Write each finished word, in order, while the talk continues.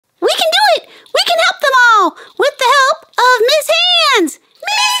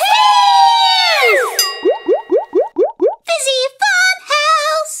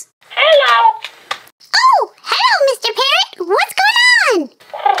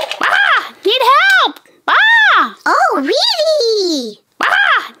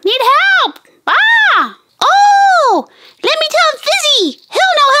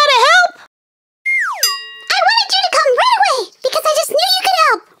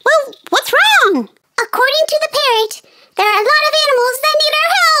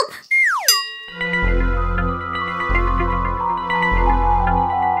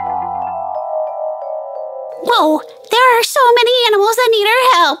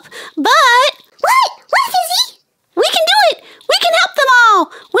help, but... What? What, Fizzy? We can do it! We can help them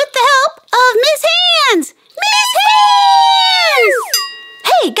all with the help of Miss Hands! Miss Hands!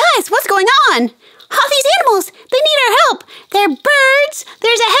 Hey, guys, what's going on? All these animals, they need our help. They're birds.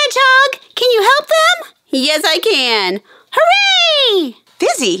 There's a hedgehog. Can you help them? Yes, I can. Hooray!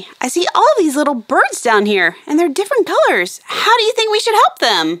 Fizzy, I see all of these little birds down here, and they're different colors. How do you think we should help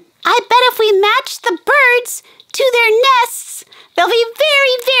them? I bet if we match the birds to their nests, they'll be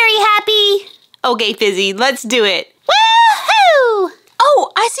very, very happy. Okay, Fizzy, let's do it. Woohoo!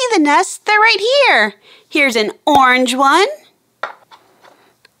 Oh, I see the nests. They're right here. Here's an orange one,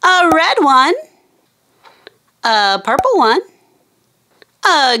 a red one, a purple one,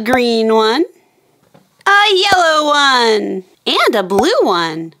 a green one, a yellow one, and a blue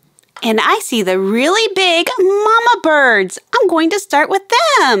one. And I see the really big mama birds. I'm going to start with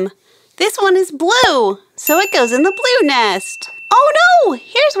them. This one is blue, so it goes in the blue nest. Oh no,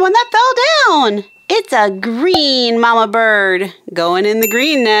 here's one that fell down. It's a green mama bird going in the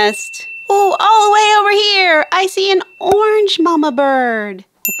green nest. Oh, all the way over here, I see an orange mama bird.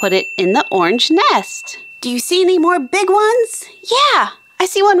 We'll put it in the orange nest. Do you see any more big ones? Yeah, I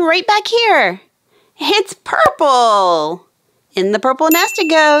see one right back here. It's purple. In the purple nest it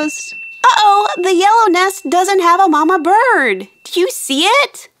goes. Uh-oh, the yellow nest doesn't have a mama bird. Do you see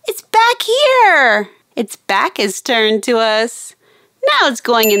it? It's back here. Its back is turned to us. Now it's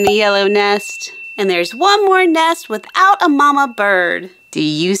going in the yellow nest. And there's one more nest without a mama bird. Do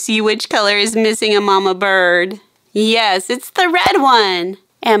you see which color is missing a mama bird? Yes, it's the red one.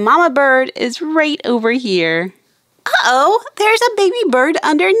 And mama bird is right over here. Uh-oh, there's a baby bird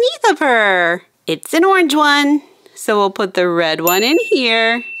underneath of her. It's an orange one. So we'll put the red one in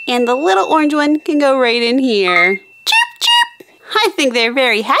here. And the little orange one can go right in here. Chirp, chirp. I think they're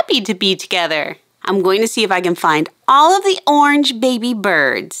very happy to be together. I'm going to see if I can find all of the orange baby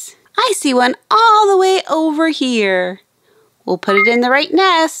birds. I see one all the way over here. We'll put it in the right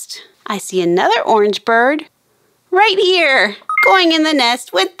nest. I see another orange bird right here, going in the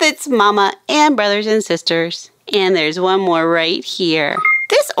nest with its mama and brothers and sisters. And there's one more right here.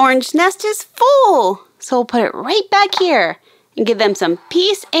 This orange nest is full, so we'll put it right back here and give them some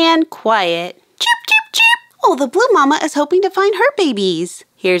peace and quiet. Chirp, chirp, chirp. Oh, the blue mama is hoping to find her babies.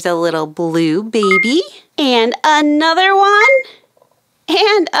 Here's a little blue baby, and another one,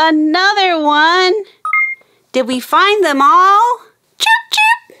 and another one. Did we find them all? Chirp,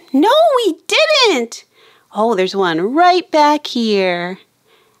 chirp. No, we didn't. Oh, there's one right back here.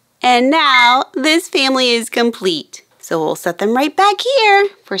 And now this family is complete. So we'll set them right back here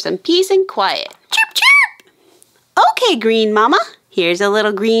for some peace and quiet. Chirp, chirp. Okay, green mama. Here's a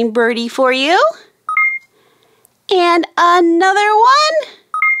little green birdie for you. And another one.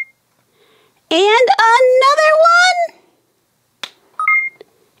 And another one.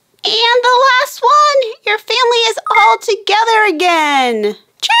 And the last one. Your family is all together again.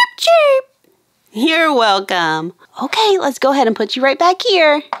 Chirp, chirp. You're welcome. Okay, let's go ahead and put you right back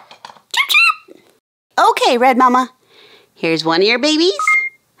here. Chirp, chirp. Okay, red mama. Here's one of your babies.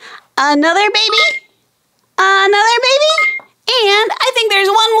 Another baby. Another baby. And I think there's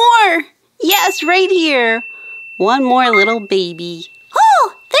one more. Yes, right here. One more little baby.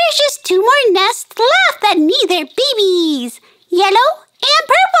 Oh, there's just 2 more nests left that need their babies. Yellow and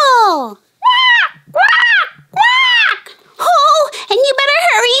purple. Quack, quack, quack. Oh, and you better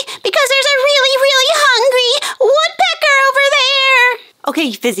hurry because there's a really, really hungry woodpecker over there.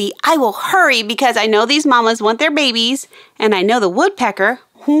 Okay, Fizzy, I will hurry because I know these mamas want their babies, and I know the woodpecker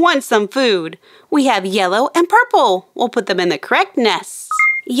wants some food. We have yellow and purple. We'll put them in the correct nests.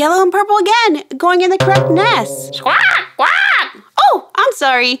 Yellow and purple again, going in the correct nest. Quack, quack. Oh, I'm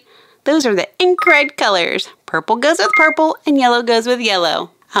sorry. Those are the incorrect colors. Purple goes with purple and yellow goes with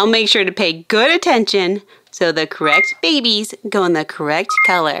yellow. I'll make sure to pay good attention so the correct babies go in the correct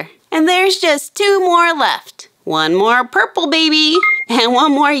color. And there's just 2 more left. One more purple baby and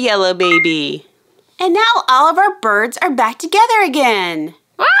one more yellow baby. And now all of our birds are back together again.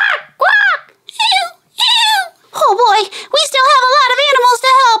 Quack, quack. Ew, ew. Oh boy, we still have a lot of animals to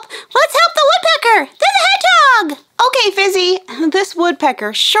help. Let's help the woodpecker, then the hedgehog. Okay, Fizzy, this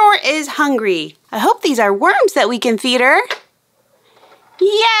woodpecker sure is hungry. I hope these are worms that we can feed her.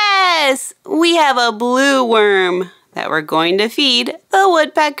 Yes, we have a blue worm that we're going to feed the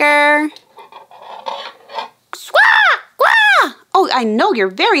woodpecker. Squawk, squawk. Oh, I know you're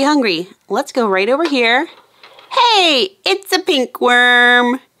very hungry. Let's go right over here. Hey, it's a pink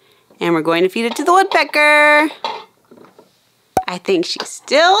worm. And we're going to feed it to the woodpecker. I think she's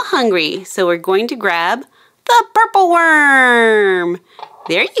still hungry, so we're going to grab the purple worm.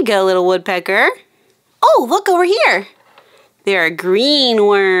 There you go, little woodpecker. Oh, look over here. They are green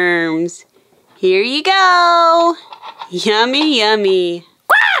worms. Here you go. Yummy, yummy.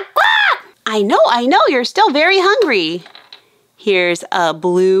 Quack, quack! I know, you're still very hungry. Here's a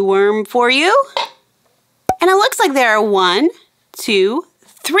blue worm for you. And it looks like there are 1, 2,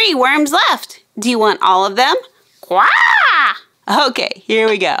 3 worms left. Do you want all of them? Quack! Okay, here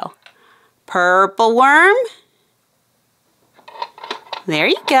we go. Purple worm. There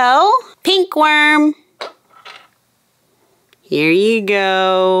you go. Pink worm. Here you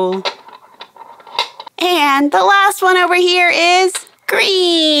go. And the last one over here is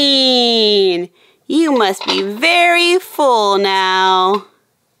green. You must be very full now.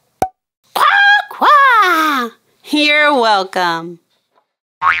 Quack, quack! You're welcome.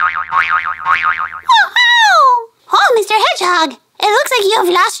 Oh, Mr. Hedgehog, it looks like you have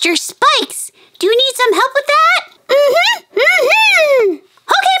lost your spikes. Do you need some help with that?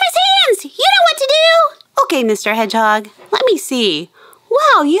 Okay, Miss Hands, you know what to do. Okay, Mr. Hedgehog, let me see.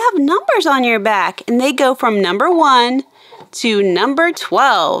 Wow, you have numbers on your back, and they go from number 1 to number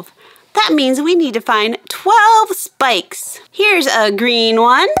 12. That means we need to find 12 spikes. Here's a green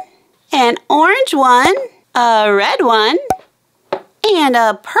one, an orange one, a red one, and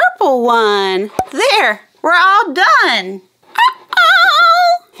a purple one. There, we're all done.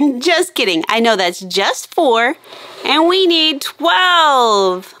 Just kidding. I know that's just 4, and we need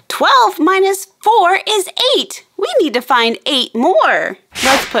 12. 12 minus 4 is 8. We need to find 8 more.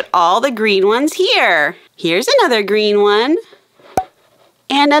 Let's put all the green ones here. Here's another green one.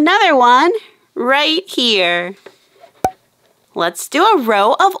 And another one right here. Let's do a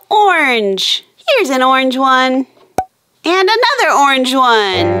row of orange. Here's an orange one. And another orange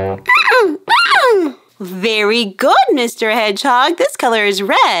one. Very good, Mr. Hedgehog. This color is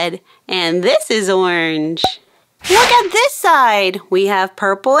red, and this is orange. Look at this side. We have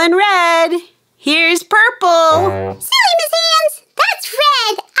purple and red. Here's purple. Silly Miss Hands, that's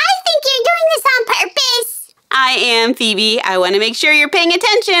red. I think you're doing this on purpose. I am, Phoebe. I want to make sure you're paying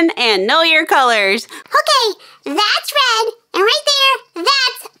attention and know your colors. Okay, that's red, and right there,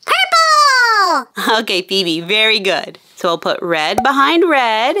 that's purple. Okay, Phoebe, very good. So we'll put red behind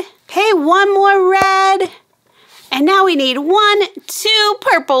red. Okay, one more red. And now we need 1, 2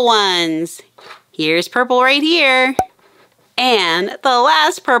 purple ones. Here's purple right here. And the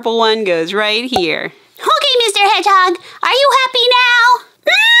last purple one goes right here. Okay, Mr. Hedgehog, are you happy now?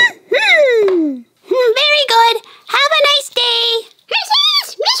 Very good. Have a nice day. Miss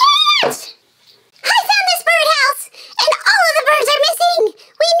Hands! I found this birdhouse, and all of the birds are missing.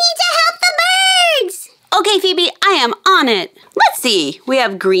 We need to help the birds. Okay, Phoebe, I am on it. Let's see. We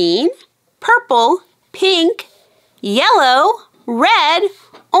have green, purple, pink, yellow, red,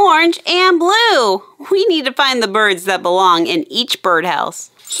 orange, and blue. We need to find the birds that belong in each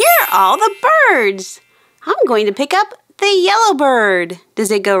birdhouse. Here are all the birds. I'm going to pick up the yellow bird. Does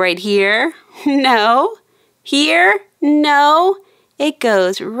it go right here? No. Here? No. It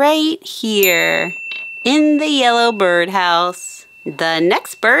goes right here in the yellow birdhouse. The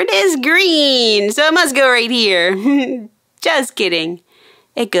next bird is green, so it must go right here. Just kidding.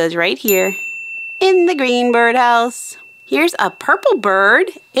 It goes right here in the green birdhouse. Here's a purple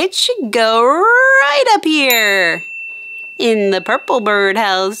bird. It should go right up here in the purple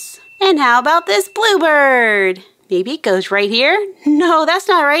birdhouse. And how about this blue bird? Maybe it goes right here? No, that's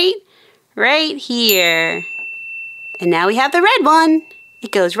not right. Right here. And now we have the red one.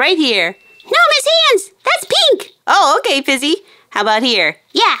 It goes right here. No, Miss Hands, that's pink. Oh, okay, Fizzy. How about here?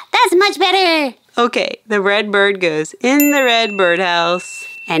 Yeah, that's much better. Okay, the red bird goes in the red birdhouse.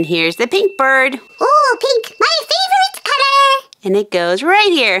 And here's the pink bird. Ooh, pink, my favorite color. And it goes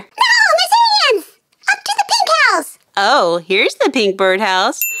right here. No, Miss Hands, up to the pink house. Oh, here's the pink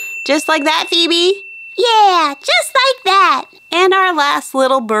birdhouse. Just like that, Phoebe? Yeah, just like that. And our last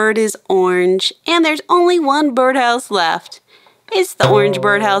little bird is orange. And there's only one birdhouse left. It's the orange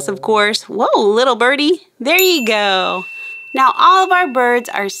birdhouse, of course. Whoa, little birdie. There you go. Now all of our birds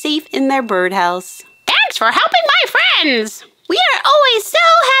are safe in their birdhouse. Thanks for helping my friends. We are always so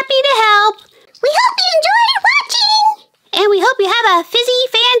happy to help. We hope you enjoyed watching. And we hope you have a